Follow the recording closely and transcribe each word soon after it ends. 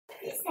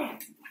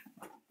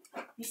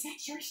Is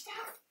that your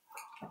stuff?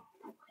 What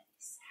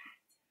is that?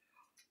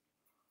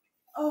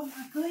 Oh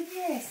my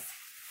goodness.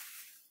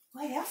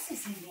 What else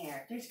is in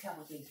there? There's a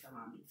couple things for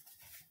Mommy.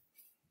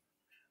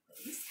 What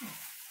is that?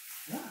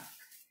 Look.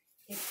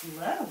 It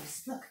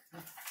glows. Look.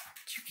 Did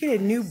you get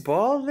a new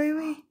ball,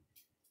 Louie?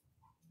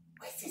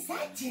 What does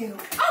that do?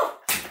 Oh!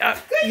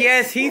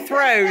 Yes, he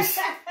throws.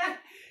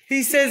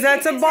 He says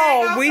that's a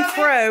ball. We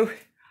throw.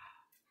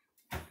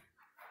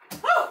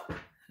 Oh!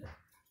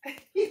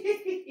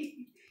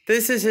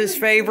 This is his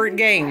favorite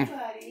game.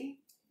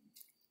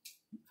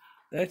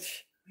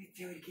 That's.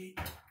 Do it again.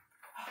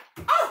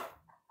 Oh!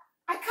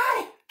 I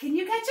caught it. Can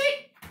you catch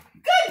it?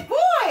 Good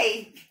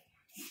boy.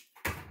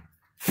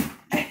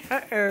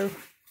 Uh-oh.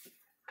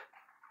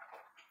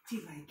 Do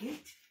you like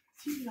it?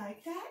 Do you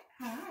like that?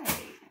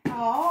 Hi.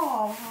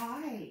 Oh,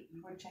 hi.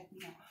 You want to check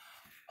me out?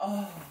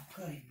 Oh,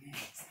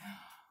 goodness.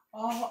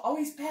 Oh,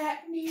 he's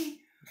patting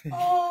me.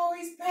 Oh,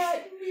 he's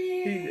patting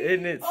me.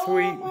 Isn't it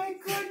sweet? Oh, my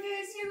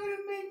goodness. You're going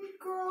to make me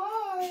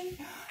cry.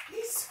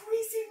 He's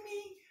squeezing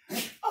me.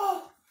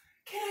 Oh,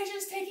 can I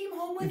just take him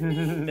home with me?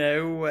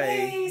 No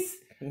way. Please.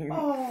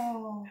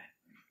 Oh.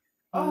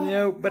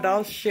 No, but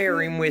I'll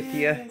share him with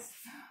you.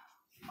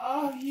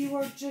 Oh, you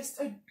are just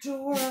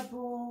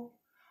adorable.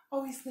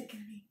 Oh, he's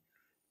licking me.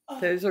 Oh.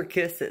 Those are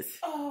kisses.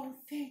 Oh,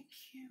 thank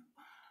you.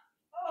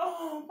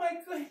 Oh, my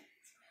goodness.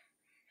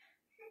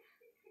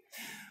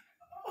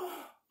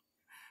 Oh,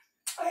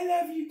 I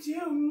love you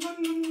too.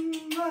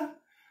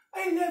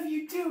 I love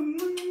you too.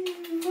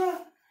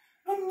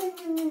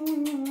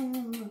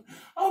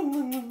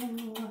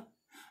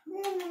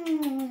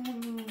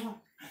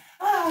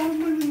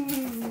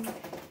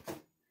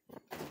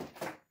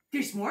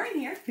 There's more in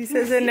here. He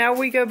says, and now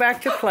we go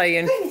back to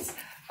playing. Goodness.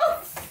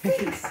 Oh,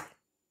 goodness.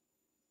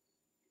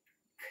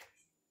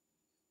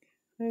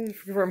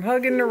 From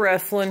hugging to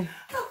wrestling.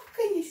 Oh,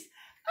 goodness.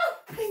 Oh,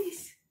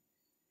 goodness.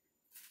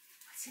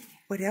 What's in there?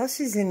 What else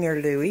is in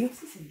there, Louie?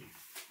 What's in there?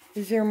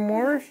 Is there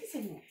more? What is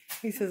in there?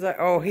 He says,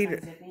 oh,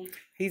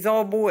 he's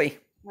all boy.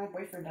 My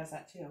boyfriend does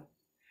that too.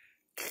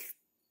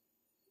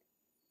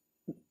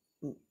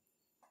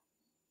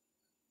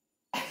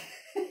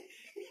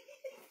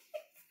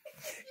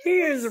 He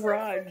is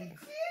right.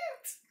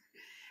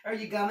 Are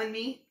you gumming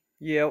me?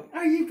 Yep.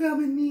 Are you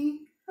gumming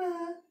me?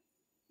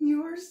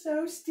 You are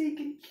so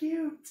stinking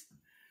cute.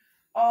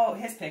 Oh,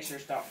 his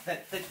pictures don't. The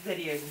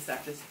videos and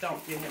stuff just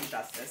don't do him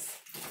justice.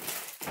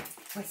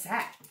 What's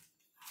that?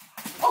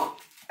 Oh,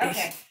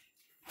 okay.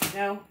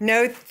 No.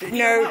 No,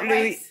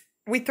 Louie.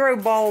 We throw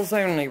balls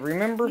only,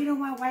 remember? You don't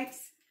want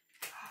wipes?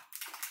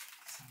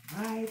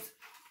 Some wipes.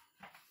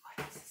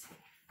 What is this?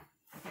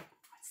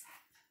 What's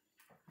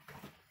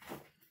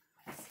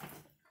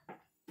that?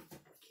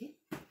 Okay,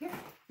 here.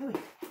 Louie.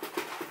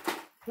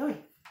 Louie.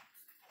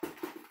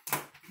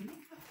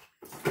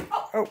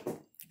 Oh,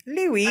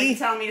 Louie. Are you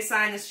telling me to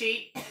sign this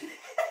sheet?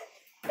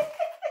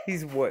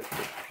 He's what?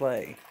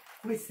 Play.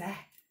 What's that?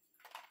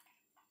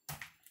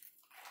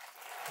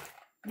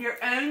 Your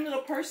own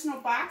little personal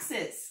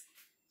boxes.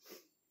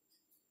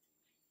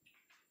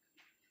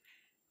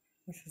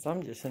 He says,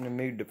 I'm just in the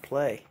mood to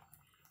play.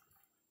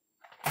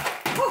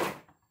 Oh,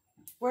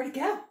 where'd it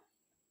go?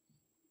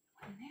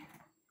 What in there?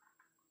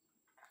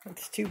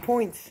 That's 2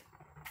 points.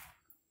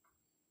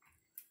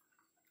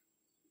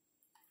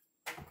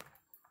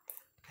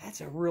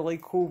 That's a really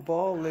cool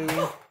ball,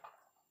 Louie.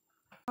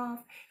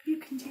 You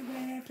can do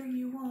whatever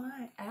you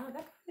want. Ow, that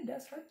kind of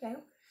does hurt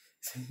though.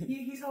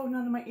 He's holding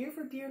on to my ear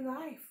for dear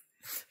life.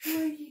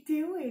 What are you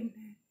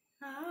doing?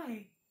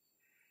 Hi.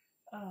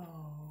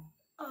 Oh,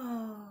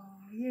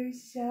 you're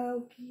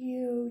so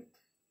cute.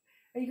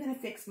 Are you going to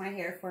fix my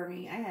hair for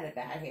me? I had a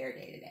bad hair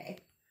day today.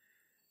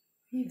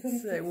 You gonna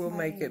Say we'll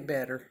make it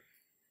better.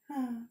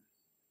 Huh.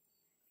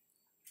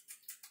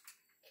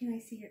 Can I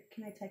see your,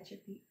 can I touch your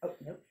feet? Oh,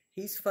 nope.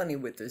 He's funny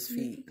with his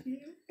feet.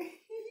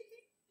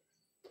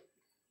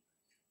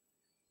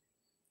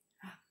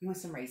 You want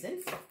some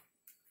raisins?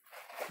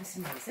 Want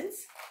some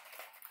raisins?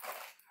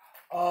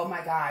 Oh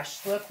my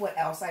gosh, look what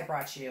else I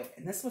brought you.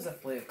 And this was a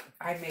fluke.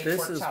 I made pork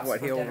chops. This is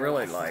what he'll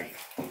really like.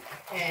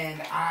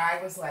 And I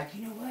was like,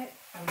 you know what?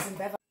 I was in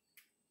bed.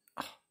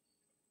 Oh,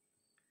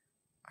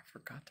 I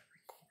forgot to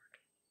record.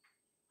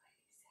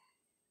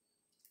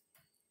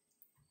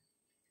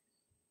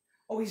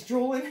 Oh, he's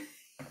drooling.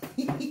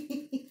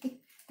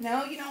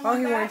 No, you don't want that? Oh,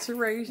 he wants a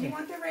raisin. You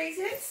want the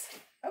raisins?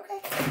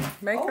 Okay.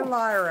 Make a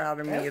liar out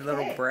of me, you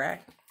little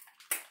brat.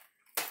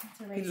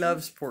 He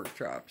loves pork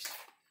chops.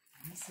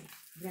 Let me see.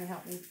 You're going to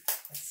help me?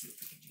 Let's see if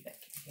we can do that.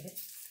 Can you get it?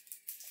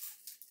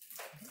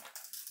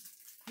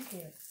 You get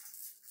it.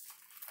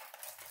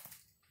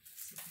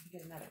 Let's see if we can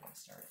get another one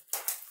started.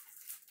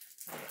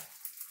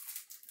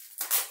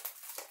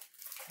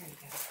 There you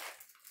go.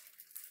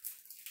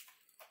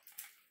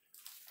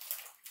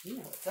 You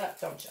know what's up,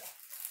 don't you?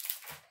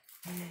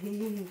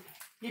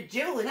 You're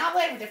jiggling all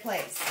over the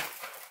place.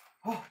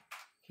 Oh,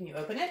 can you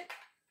open it?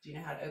 Do you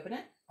know how to open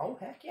it? Oh,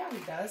 heck yeah, he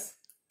does.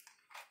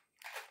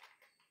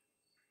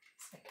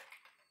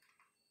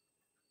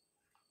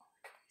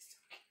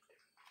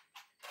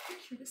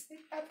 Cutest thing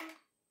ever.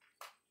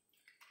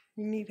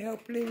 You need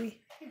help, Louie?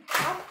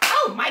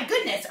 Oh my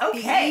goodness.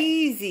 Okay.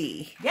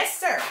 Easy. Yes,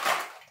 sir.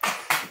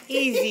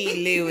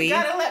 Easy, Louie. You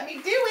gotta let me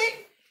do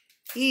it.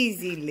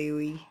 Easy,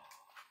 Louie.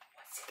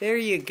 There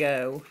you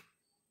go.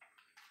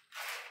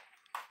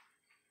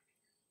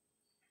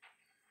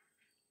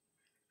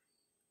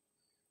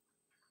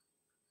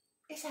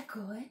 Is that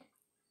good?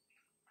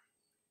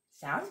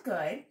 Sounds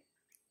good.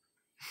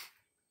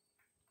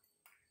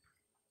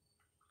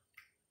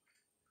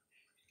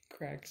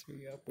 Cracks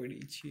me up when he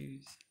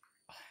chews.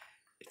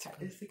 That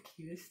is the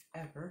cutest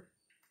ever.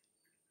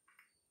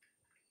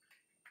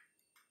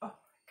 Oh my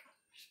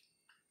gosh.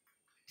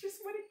 I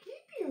just want to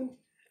keep you.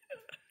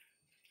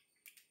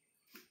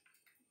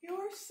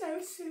 You're so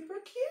super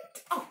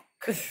cute. Oh.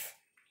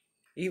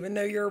 Even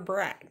though you're a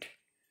brat.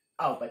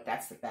 Oh, but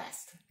that's the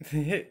best.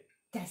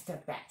 That's the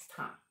best,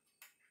 huh?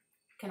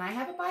 Can I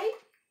have a bite?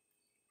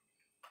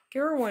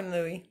 Give her one,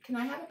 Louie. Can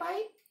I have a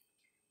bite?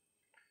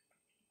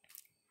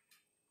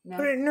 No.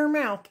 Put it in her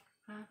mouth.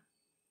 Huh?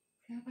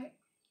 Can I have a bite?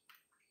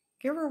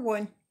 Give her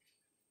one.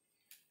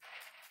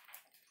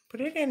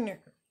 Put it in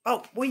there.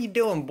 Oh, what are you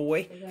doing,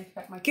 boy?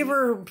 Give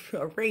her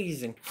a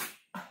raisin.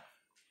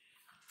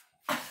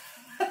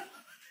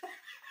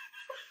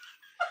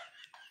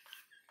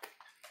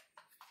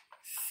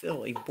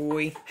 Silly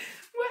boy.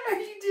 What are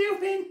you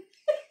doing?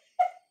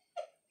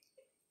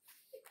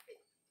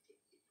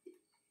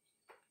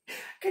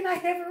 Can I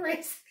have a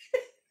raisin?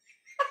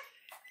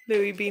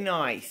 Louie, be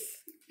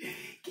nice.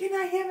 Can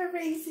I have a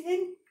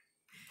raisin?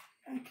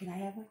 Can I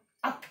have one?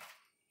 Oh,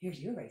 here's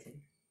your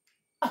raisin.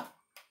 Oh.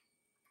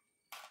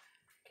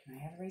 Can I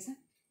have a raisin?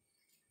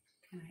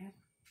 Can I have?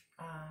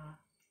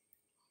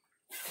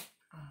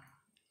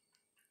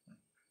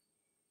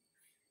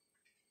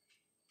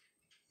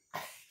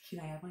 Can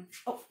I have one?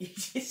 Oh, you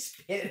just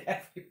spit it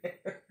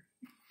everywhere.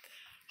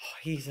 Oh,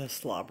 he's a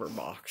slobber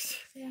box.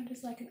 See, I'm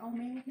just like an old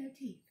man with no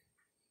teeth.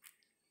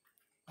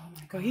 Oh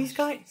my god. Oh, he's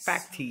got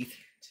back teeth.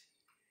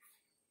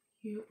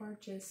 Cute. You are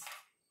just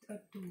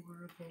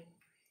adorable.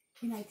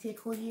 Can I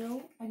tickle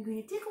you? I'm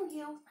going to tickle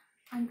you.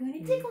 I'm going to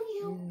tickle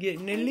you.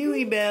 Getting a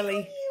Louie belly.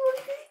 I'm going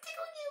to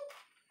tickle you.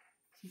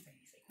 She's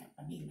like,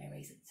 I'm eating my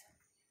raisins.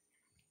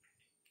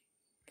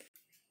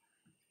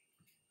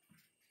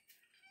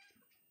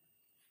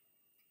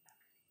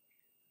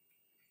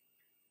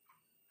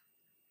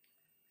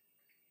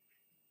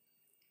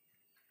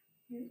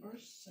 You are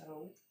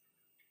so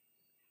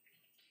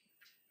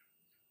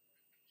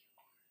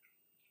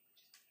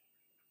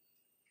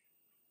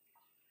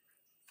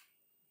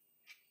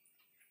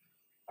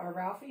Are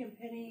Ralphie and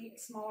Penny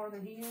smaller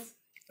than he is?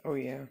 Oh,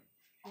 yeah.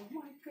 Oh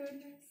my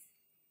goodness.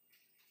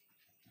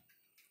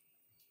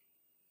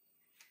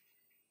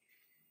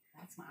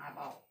 That's my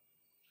eyeball.